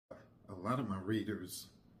lot of my readers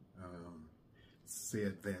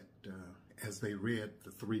said that as they read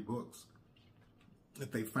the 3 books,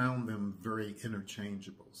 that they found them very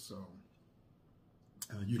interchangeable. So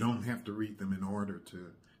you don't have to read them in order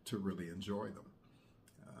to really enjoy them.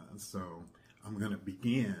 So I'm going to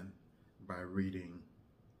begin by reading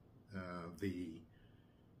the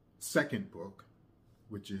second book,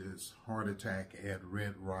 which is Heart Attack at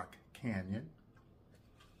Red Rock Canyon.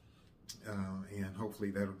 And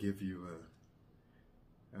hopefully that'll give you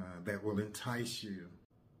that will entice you,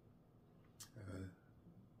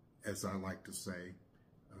 as I like to say,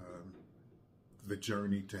 the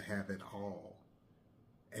journey to have it all: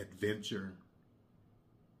 adventure,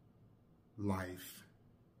 life,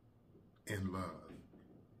 and love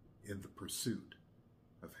in the pursuit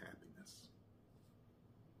of happiness.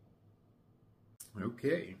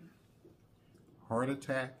 Okay, Heart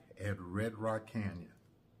Attack at Red Rock Canyon,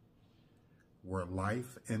 where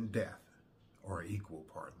life and death are equal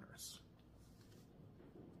partners.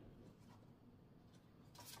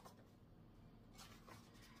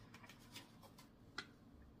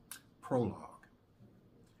 Prologue.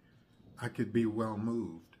 I could be well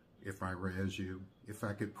moved if I were as you. If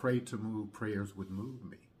I could pray to move, prayers would move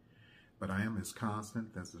me. But I am as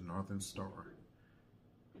constant as the northern star,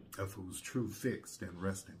 of whose true fixed and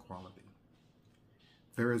resting quality.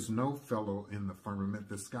 There is no fellow in the firmament.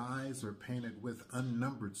 The skies are painted with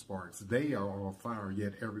unnumbered sparks. They are all fire,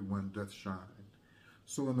 yet everyone doth shine.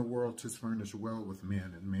 So in the world 'tis furnished well with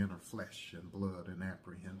men, and men are flesh and blood and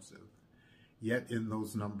apprehensive. Yet in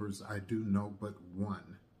those numbers I do know but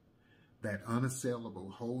one, that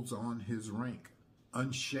unassailable holds on his rank,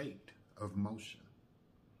 unshaked of motion,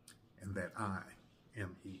 and that I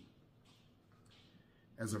am he.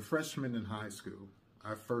 As a freshman in high school,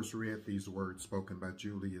 I first read these words spoken by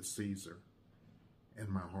Julius Caesar, and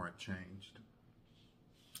my heart changed.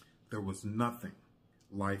 There was nothing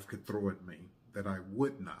life could throw at me that I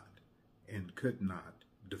would not and could not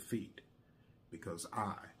defeat, because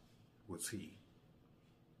I was he.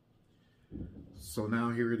 So now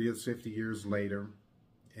here it is 50 years later,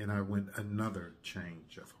 and I went another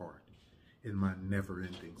change of heart in my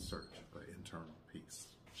never-ending search for internal peace.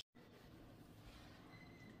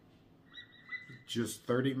 Just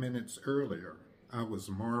 30 minutes earlier, I was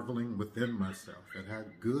marveling within myself at how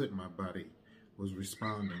good my body was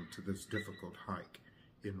responding to this difficult hike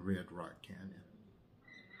in Red Rock Canyon.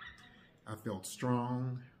 I felt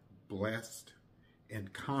strong, blessed,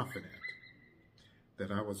 and confident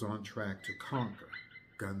that I was on track to conquer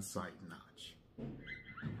Gunsight Notch.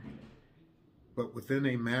 But within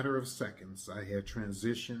a matter of seconds, I had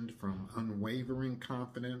transitioned from unwavering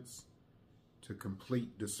confidence to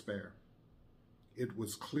complete despair. It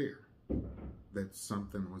was clear that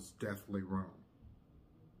something was deathly wrong.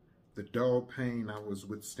 The dull pain I was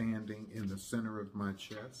withstanding in the center of my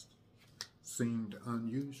chest seemed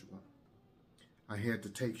unusual. I had to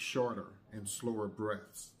take shorter and slower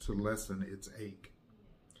breaths to lessen its ache.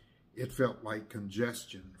 It felt like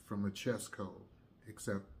congestion from a chest cold,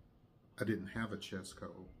 except I didn't have a chest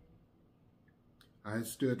cold. I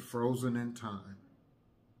stood frozen in time,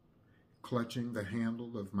 clutching the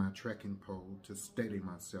handle of my trekking pole to steady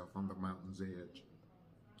myself on the mountain's edge.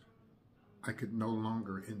 I could no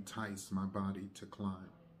longer entice my body to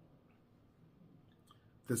climb.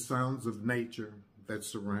 The sounds of nature that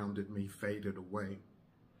surrounded me faded away,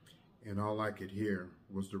 and all I could hear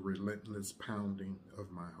was the relentless pounding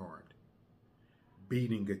of my heart,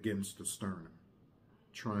 beating against the sternum,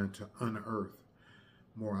 trying to unearth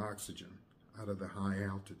more oxygen out of the high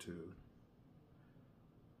altitude.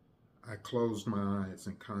 I closed my eyes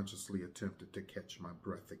and consciously attempted to catch my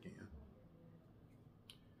breath again,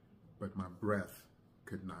 but my breath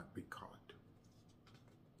could not be caught.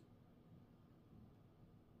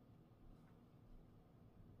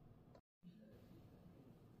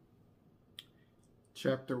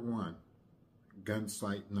 Chapter 1,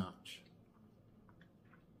 Gunsight Notch.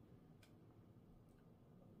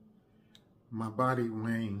 My body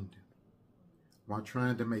waned. While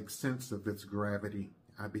trying to make sense of its gravity,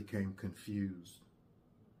 I became confused.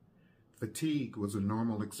 Fatigue was a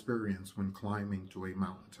normal experience when climbing to a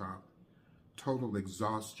mountaintop. Total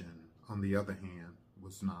exhaustion, on the other hand,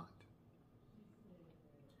 was not.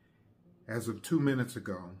 As of 2 minutes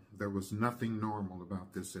ago, there was nothing normal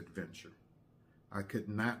about this adventure. I could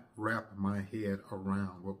not wrap my head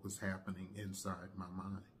around what was happening inside my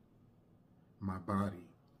mind, my body,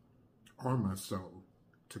 or my soul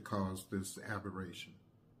to cause this aberration.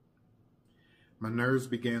 My nerves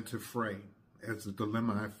began to fray as the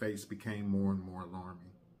dilemma I faced became more and more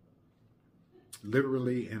alarming.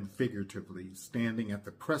 Literally and figuratively, standing at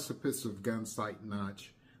the precipice of Gunsight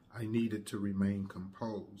Notch, I needed to remain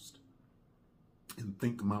composed and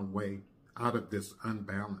think my way out of this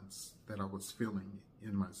unbalance that I was feeling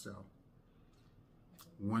in myself.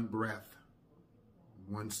 One breath,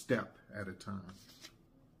 one step at a time.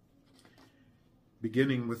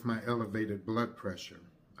 Beginning with my elevated blood pressure,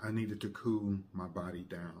 I needed to cool my body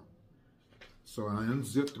down. So I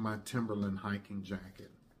unzipped my Timberland hiking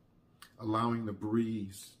jacket, allowing the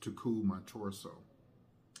breeze to cool my torso.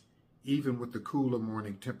 Even with the cooler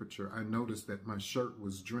morning temperature, I noticed that my shirt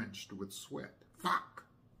was drenched with sweat. Fuck!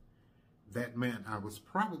 That meant I was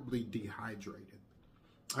probably dehydrated.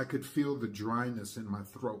 I could feel the dryness in my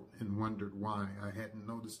throat and wondered why I hadn't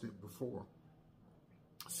noticed it before.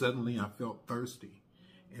 Suddenly, I felt thirsty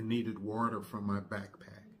and needed water from my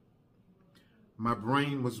backpack. My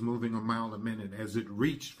brain was moving a mile a minute as it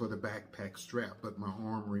reached for the backpack strap, but my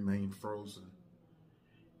arm remained frozen.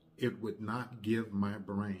 It would not give my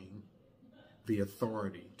brain the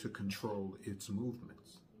authority to control its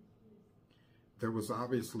movements. There was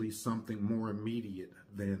obviously something more immediate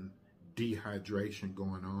than dehydration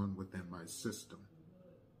going on within my system.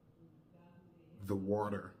 The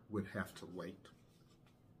water would have to wait.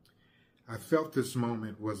 I felt this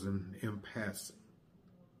moment was an impasse.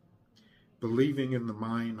 Believing in the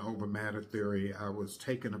mind over matter theory, I was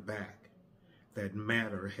taken aback that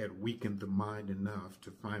matter had weakened the mind enough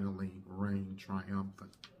to finally reign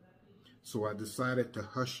triumphant. So I decided to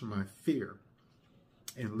hush my fear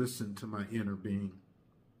and listen to my inner being.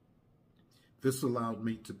 This allowed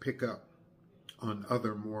me to pick up on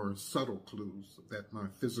other more subtle clues that my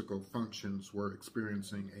physical functions were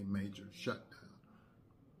experiencing a major shutdown.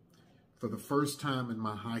 For the first time in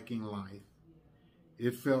my hiking life,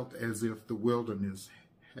 it felt as if the wilderness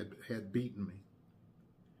had beaten me.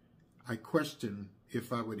 I questioned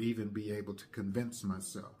if I would even be able to convince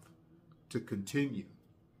myself to continue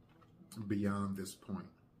beyond this point.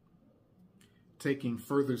 Taking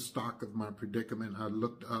further stock of my predicament, I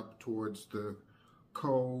looked up towards the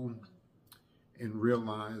cold and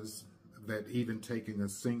realized that even taking a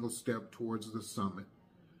single step towards the summit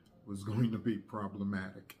was going to be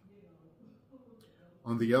problematic.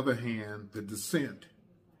 On the other hand, the descent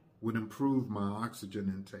would improve my oxygen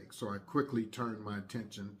intake, so I quickly turned my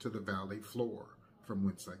attention to the valley floor from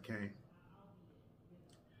whence I came.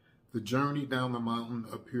 The journey down the mountain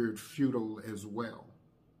appeared futile as well.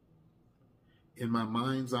 In my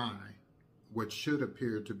mind's eye, what should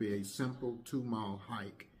appear to be a simple 2-mile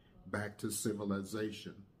hike back to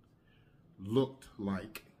civilization looked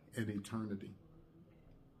like an eternity.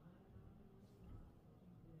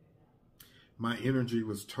 My energy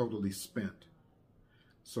was totally spent,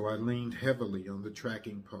 so I leaned heavily on the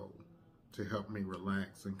tracking pole to help me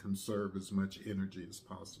relax and conserve as much energy as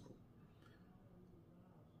possible.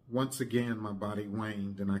 Once again, my body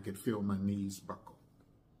waned and I could feel my knees buckle.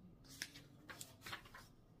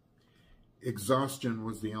 Exhaustion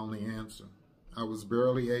was the only answer. I was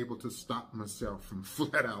barely able to stop myself from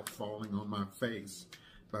flat out falling on my face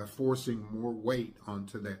by forcing more weight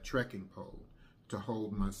onto that trekking pole to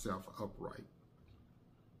hold myself upright.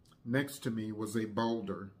 Next to me was a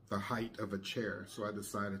boulder the height of a chair, so I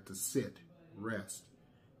decided to sit, rest,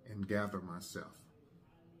 and gather myself.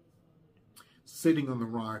 Sitting on the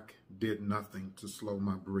rock did nothing to slow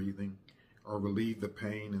my breathing or relieve the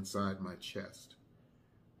pain inside my chest.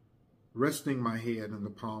 Resting my head in the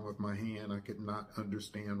palm of my hand, I could not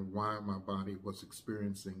understand why my body was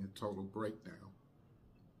experiencing a total breakdown.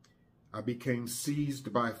 I became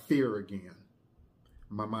seized by fear again.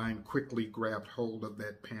 My mind quickly grabbed hold of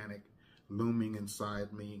that panic looming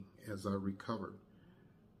inside me as I recovered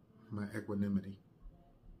my equanimity.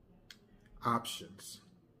 Options.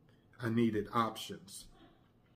 I needed options.